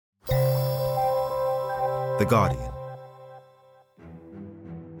The Guardian.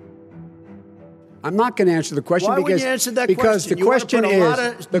 I'm not going to answer the question. Why because, would you answer that because question? the question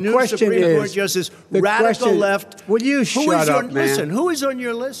is, the question is, Justice, the radical question, left. Will you shut up, man? Listen, who is on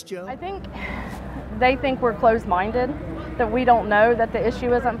your list, Joe? I think they think we're closed-minded, that we don't know that the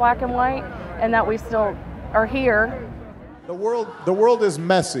issue isn't black and white, and that we still are here. The world is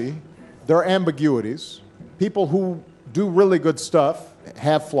messy. There are ambiguities. People who do really good stuff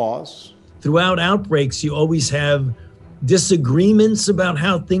have flaws. Throughout outbreaks, you always have disagreements about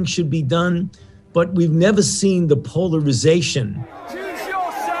how things should be done, but we've never seen the polarization. Choose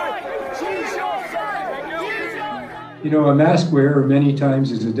your side! Choose your side! You know, a mask wearer many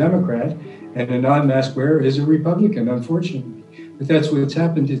times is a Democrat, and a non-mask wearer is a Republican, unfortunately. But that's what's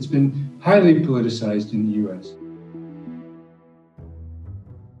happened. It's been highly politicized in the U.S.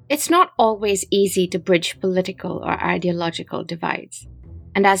 It's not always easy to bridge political or ideological divides.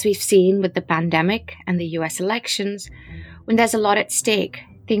 And as we've seen with the pandemic and the US elections, when there's a lot at stake,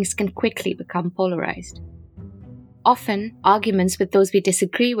 things can quickly become polarized. Often, arguments with those we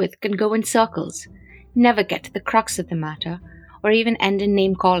disagree with can go in circles, never get to the crux of the matter, or even end in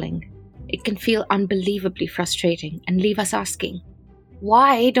name-calling. It can feel unbelievably frustrating and leave us asking,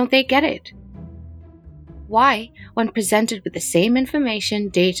 why don't they get it? Why, when presented with the same information,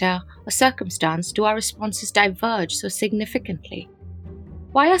 data, or circumstance, do our responses diverge so significantly?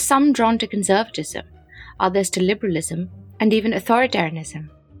 Why are some drawn to conservatism, others to liberalism, and even authoritarianism?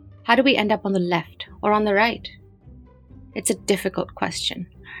 How do we end up on the left or on the right? It's a difficult question,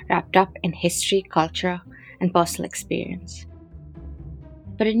 wrapped up in history, culture, and personal experience.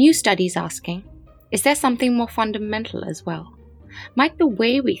 But a new study is asking, is there something more fundamental as well? Might the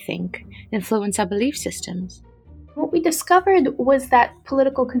way we think influence our belief systems? What we discovered was that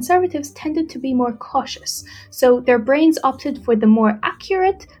political conservatives tended to be more cautious, so their brains opted for the more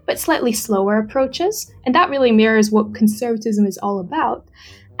accurate but slightly slower approaches, and that really mirrors what conservatism is all about.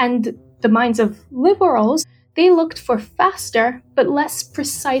 And the minds of liberals, they looked for faster but less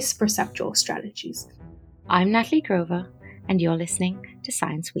precise perceptual strategies. I'm Natalie Grover, and you're listening to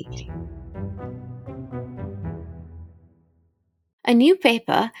Science Weekly. A new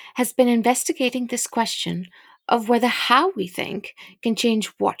paper has been investigating this question of whether how we think can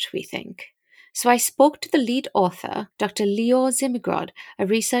change what we think. So I spoke to the lead author, Dr. Lior Zimigrod, a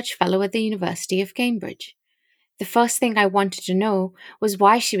research fellow at the University of Cambridge. The first thing I wanted to know was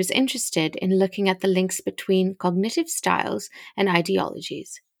why she was interested in looking at the links between cognitive styles and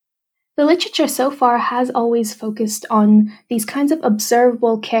ideologies. The literature so far has always focused on these kinds of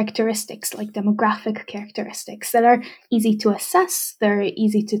observable characteristics, like demographic characteristics, that are easy to assess, they're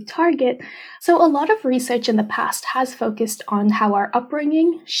easy to target. So a lot of research in the past has focused on how our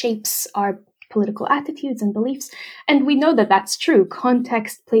upbringing shapes our political attitudes and beliefs. And we know that that's true.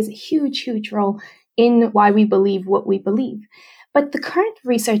 Context plays a huge, huge role in why we believe what we believe. But the current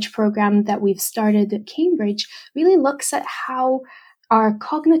research program that we've started at Cambridge really looks at how our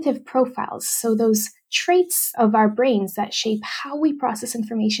cognitive profiles, so those traits of our brains that shape how we process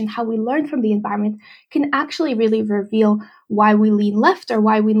information, how we learn from the environment, can actually really reveal why we lean left or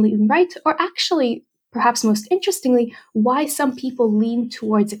why we lean right, or actually, perhaps most interestingly, why some people lean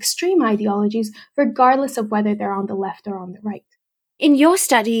towards extreme ideologies, regardless of whether they're on the left or on the right. In your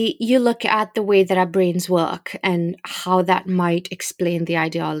study, you look at the way that our brains work and how that might explain the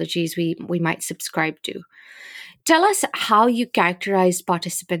ideologies we might subscribe to. Tell us how you characterized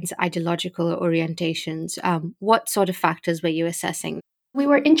participants' ideological orientations. What sort of factors were you assessing? We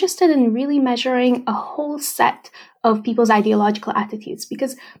were interested in really measuring a whole set of people's ideological attitudes,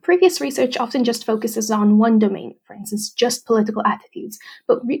 because previous research often just focuses on one domain, for instance, just political attitudes.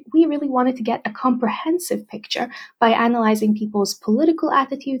 But we really wanted to get a comprehensive picture by analyzing people's political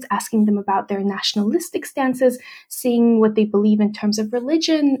attitudes, asking them about their nationalistic stances, seeing what they believe in terms of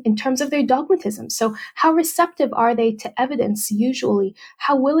religion, in terms of their dogmatism. So how receptive are they to evidence usually?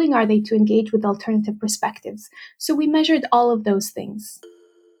 How willing are they to engage with alternative perspectives? So we measured all of those things.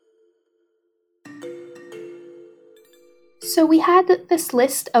 So we had this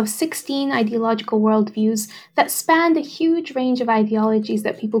list of 16 ideological worldviews that spanned a huge range of ideologies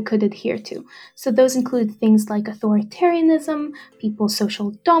that people could adhere to. So those include things like authoritarianism, people's social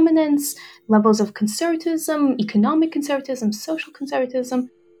dominance, levels of conservatism, economic conservatism, social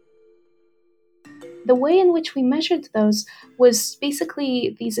conservatism. The way in which we measured those was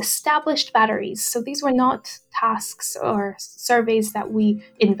basically these established batteries. So these were not tasks or surveys that we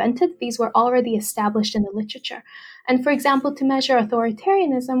invented. These were already established in the literature. And for example, to measure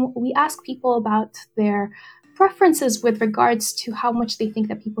authoritarianism, we asked people about their preferences with regards to how much they think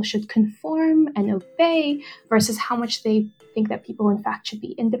that people should conform and obey versus how much they think that people in fact should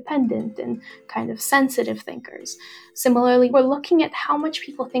be independent and kind of sensitive thinkers. Similarly, we're looking at how much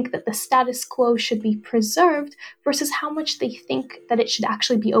people think that the status quo should be preserved versus how much they think that it should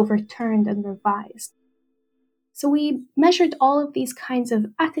actually be overturned and revised. So we measured all of these kinds of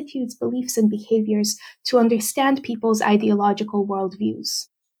attitudes, beliefs, and behaviors to understand people's ideological worldviews.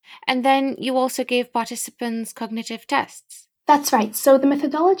 And then you also gave participants cognitive tests. That's right. So the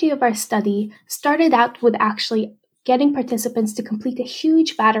methodology of our study started out with actually getting participants to complete a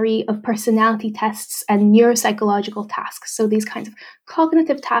huge battery of personality tests and neuropsychological tasks. So these kinds of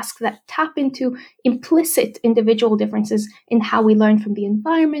cognitive tasks that tap into implicit individual differences in how we learn from the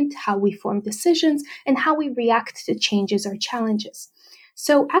environment, how we form decisions, and how we react to changes or challenges.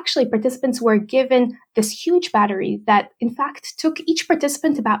 So actually, participants were given this huge battery that, in fact, took each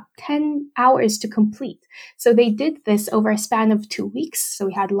participant about 10 hours to complete. So they did this over a span of 2 weeks. So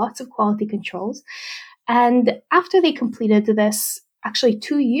we had lots of quality controls. And after they completed this, actually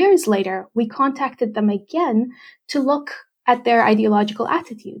 2 years later, we contacted them again to look at their ideological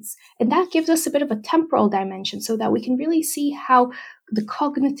attitudes. And that gives us a bit of a temporal dimension so that we can really see how the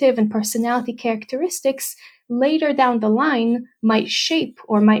cognitive and personality characteristics later down the line might shape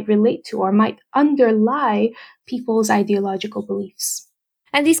or might relate to or might underlie people's ideological beliefs.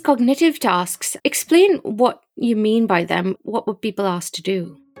 And these cognitive tasks, explain what you mean by them. What were people asked to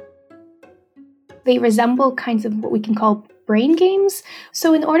do? They resemble kinds of what we can call brain games.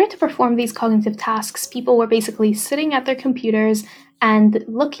 So in order to perform these cognitive tasks, people were basically sitting at their computers and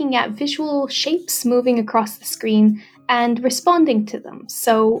looking at visual shapes moving across the screen and responding to them.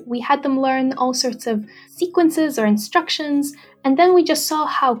 So we had them learn all sorts of sequences or instructions, and then we just saw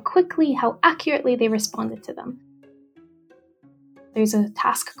how quickly, how accurately they responded to them. There's a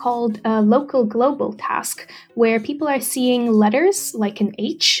task called a local global task where people are seeing letters like an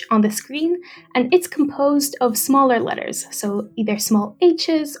H on the screen, and it's composed of smaller letters, so either small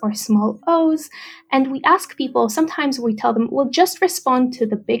H's or small O's. And we ask people, sometimes we tell them, well, just respond to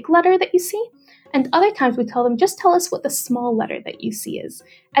the big letter that you see. And other times we tell them, just tell us what the small letter that you see is.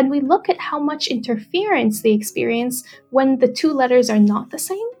 And we look at how much interference they experience when the two letters are not the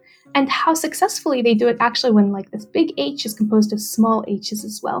same, and how successfully they do it actually when like this big H is composed of small h's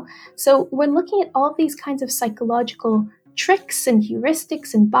as well. So we're looking at all of these kinds of psychological tricks and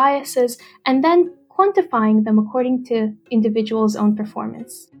heuristics and biases, and then quantifying them according to individuals' own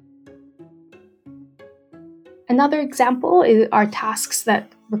performance. Another example are tasks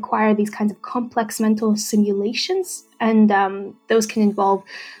that require these kinds of complex mental simulations, and those can involve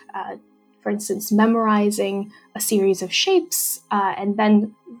for instance, memorizing a series of shapes and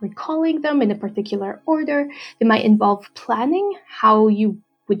then recalling them in a particular order. They might involve planning how you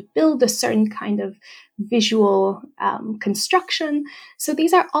would build a certain kind of visual construction. So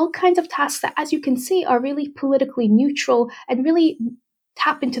these are all kinds of tasks that, as you can see, are really politically neutral and really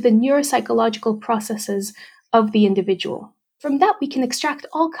tap into the neuropsychological processes of the individual. From that, we can extract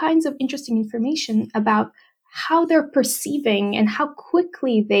all kinds of interesting information about how they're perceiving and how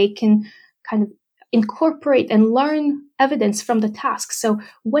quickly they can kind of incorporate and learn evidence from the task. So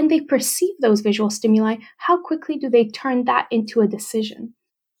when they perceive those visual stimuli, how quickly do they turn that into a decision?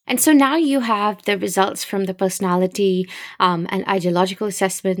 And so now you have the results from the personality and ideological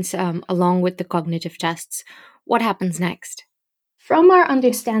assessments along with the cognitive tests. What happens next? From our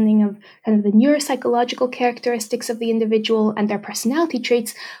understanding of kind of the neuropsychological characteristics of the individual and their personality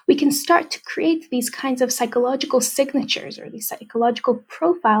traits, we can start to create these kinds of psychological signatures or these psychological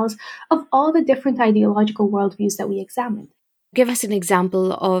profiles of all the different ideological worldviews that we examined. Give us an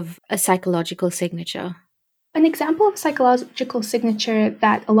example of a psychological signature. An example of psychological signature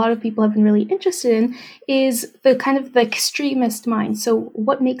that a lot of people have been really interested in is the kind of the extremist mind. So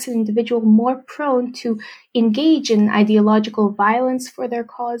what makes an individual more prone to engage in ideological violence for their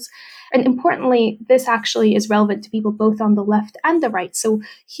cause? And importantly, this actually is relevant to people both on the left and the right. So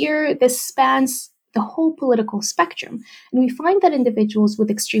here, this spans the whole political spectrum. And we find that individuals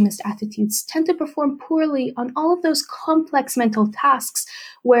with extremist attitudes tend to perform poorly on all of those complex mental tasks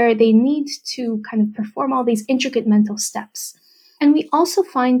where they need to kind of perform all these intricate mental steps. And we also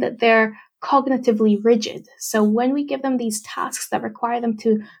find that they're cognitively rigid. So when we give them these tasks that require them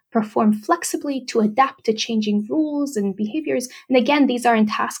to perform flexibly, to adapt to changing rules and behaviors, and again, these are in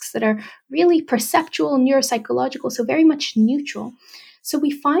tasks that are really perceptual, neuropsychological, so very much neutral. So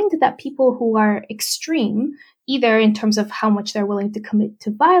we find that people who are extreme, either in terms of how much they're willing to commit to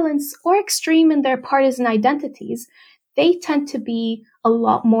violence or extreme in their partisan identities, they tend to be a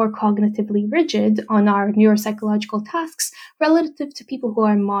lot more cognitively rigid on our neuropsychological tasks relative to people who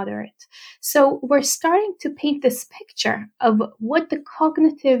are moderate. So we're starting to paint this picture of what the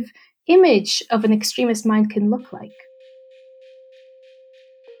cognitive image of an extremist mind can look like.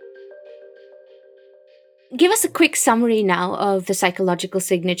 Give us a quick summary now of the psychological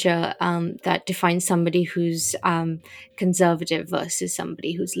signature that defines somebody who's conservative versus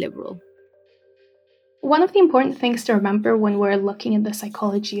somebody who's liberal. One of the important things to remember when we're looking at the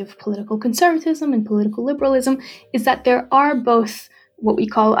psychology of political conservatism and political liberalism is that there are both what we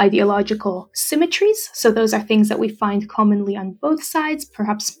call ideological symmetries. So those are things that we find commonly on both sides,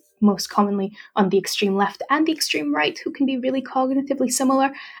 perhaps most commonly on the extreme left and the extreme right, who can be really cognitively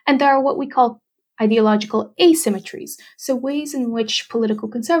similar. And there are what we call ideological asymmetries, so ways in which political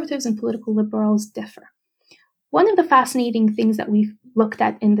conservatives and political liberals differ. One of the fascinating things that we've looked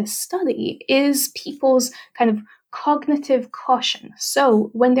at in this study is people's kind of cognitive caution. So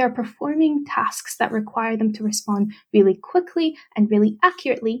when they're performing tasks that require them to respond really quickly and really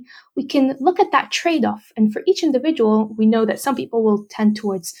accurately, we can look at that trade-off. And for each individual, we know that some people will tend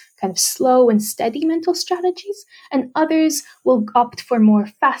towards kind of slow and steady mental strategies, and others will opt for more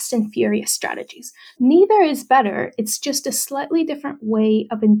fast and furious strategies. Neither is better. It's just a slightly different way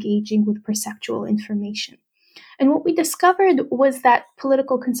of engaging with perceptual information. And what we discovered was that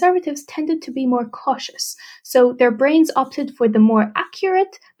political conservatives tended to be more cautious. So their brains opted for the more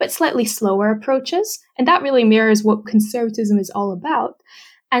accurate, but slightly slower approaches. And that really mirrors what conservatism is all about.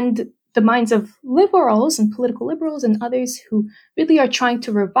 And the minds of liberals and political liberals and others who really are trying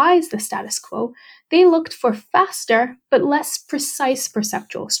to revise the status quo, they looked for faster, but less precise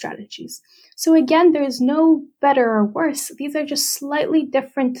perceptual strategies. So again, there is no better or worse. These are just slightly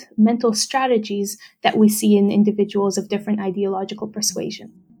different mental strategies that we see in individuals of different ideological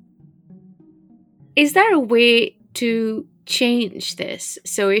persuasion. Is there a way to change this?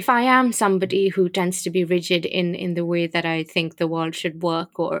 So if I am somebody who tends to be rigid in the way that I think the world should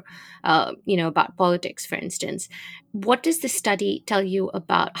work, or, about politics, for instance, what does the study tell you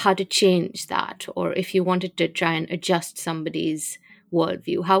about how to change that? Or if you wanted to try and adjust somebody's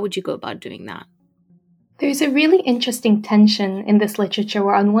worldview, how would you go about doing that? There's a really interesting tension in this literature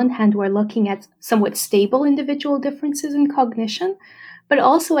where on one hand we're looking at somewhat stable individual differences in cognition, but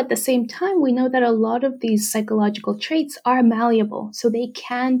also at the same time we know that a lot of these psychological traits are malleable, so they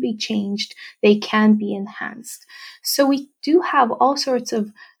can be changed, they can be enhanced. So we do have all sorts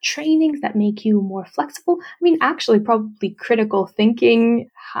of trainings that make you more flexible. I mean, actually, probably critical thinking,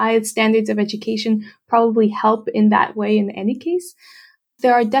 high standards of education probably help in that way in any case.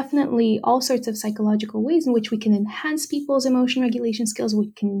 There are definitely all sorts of psychological ways in which we can enhance people's emotion regulation skills,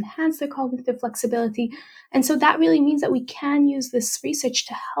 we can enhance their cognitive flexibility. And so that really means that we can use this research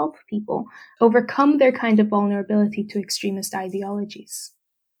to help people overcome their kind of vulnerability to extremist ideologies.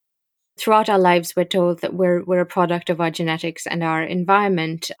 Throughout our lives, we're told that we're a product of our genetics and our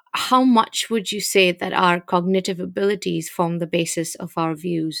environment. How much would you say that our cognitive abilities form the basis of our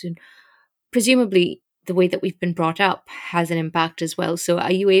views? And presumably, the way that we've been brought up has an impact as well. So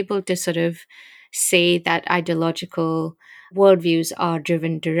are you able to sort of say that ideological worldviews are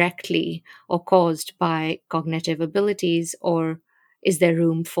driven directly or caused by cognitive abilities, or is there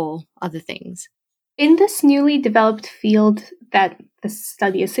room for other things? In this newly developed field that the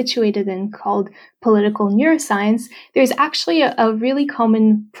study is situated in called political neuroscience, there's actually a really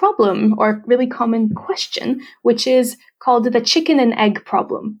common problem or really common question, which is called the chicken and egg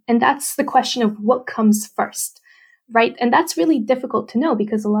problem. And that's the question of what comes first, right? And that's really difficult to know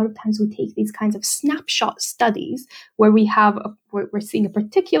because a lot of times we take these kinds of snapshot studies where we're seeing a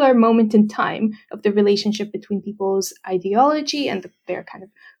particular moment in time of the relationship between people's ideology and their kind of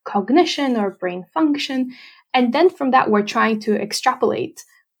cognition or brain function. And then from that, we're trying to extrapolate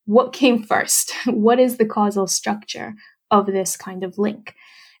what came first. What is the causal structure of this kind of link?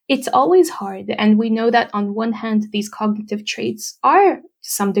 It's always hard. And we know that on one hand, these cognitive traits are to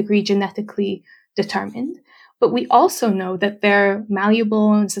some degree genetically determined, but we also know that they're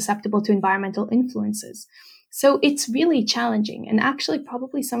malleable and susceptible to environmental influences. So it's really challenging. And actually,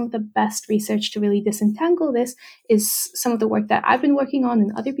 probably some of the best research to really disentangle this is some of the work that I've been working on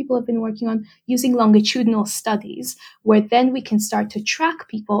and other people have been working on using longitudinal studies, where then we can start to track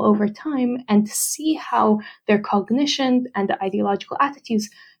people over time and see how their cognition and the ideological attitudes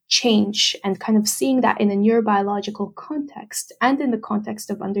change, and kind of seeing that in a neurobiological context and in the context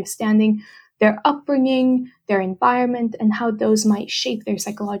of understanding their upbringing, their environment, and how those might shape their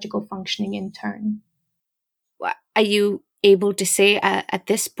psychological functioning in turn. Are you able to say at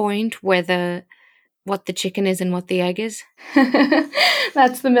this point whether what the chicken is and what the egg is?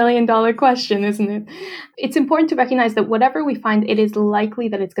 That's the million-dollar question, isn't it? It's important to recognize that whatever we find, it is likely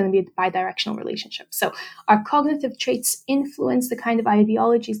that it's going to be a bidirectional relationship. So our cognitive traits influence the kind of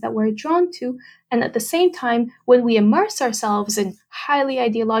ideologies that we're drawn to. And at the same time, when we immerse ourselves in highly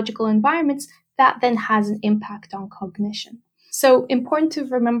ideological environments, that then has an impact on cognition. So important to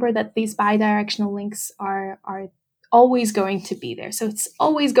remember that these bidirectional links are always going to be there. So it's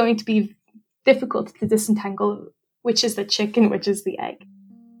always going to be difficult to disentangle which is the chicken, which is the egg.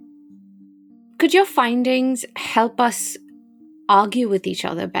 Could your findings help us argue with each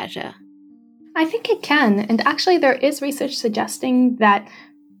other better? I think it can. And actually, there is research suggesting that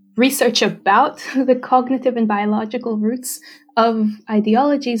research about the cognitive and biological roots of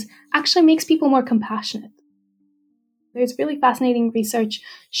ideologies actually makes people more compassionate. There's really fascinating research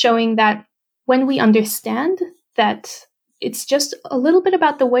showing that when we understand that it's just a little bit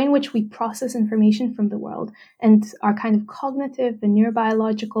about the way in which we process information from the world and our kind of cognitive and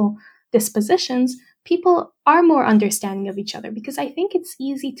neurobiological dispositions, people are more understanding of each other, because I think it's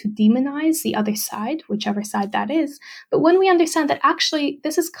easy to demonize the other side, whichever side that is. But when we understand that actually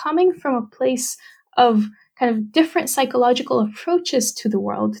this is coming from a place of kind of different psychological approaches to the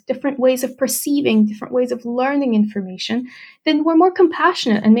world, different ways of perceiving, different ways of learning information, then we're more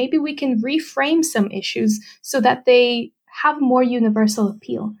compassionate, and maybe we can reframe some issues so that they have more universal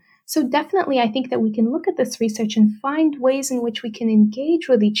appeal. So definitely, I think that we can look at this research and find ways in which we can engage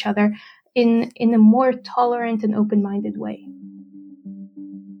with each other in a more tolerant and open-minded way.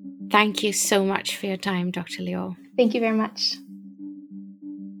 Thank you so much for your time, Dr. Lior. Thank you very much.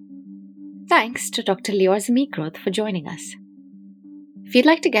 Thanks to Dr. Lior Zamikroth for joining us. If you'd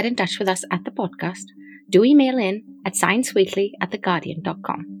like to get in touch with us at the podcast, do email in at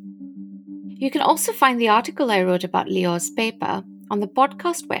scienceweekly@theguardian.com. You can also find the article I wrote about Lior's paper on the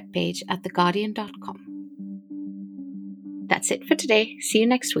podcast webpage at theguardian.com. That's it for today. See you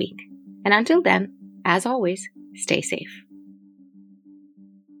next week. And until then, as always, stay safe.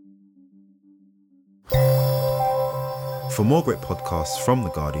 For more great podcasts from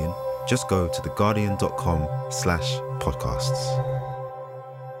The Guardian, just go to theguardian.com/podcasts.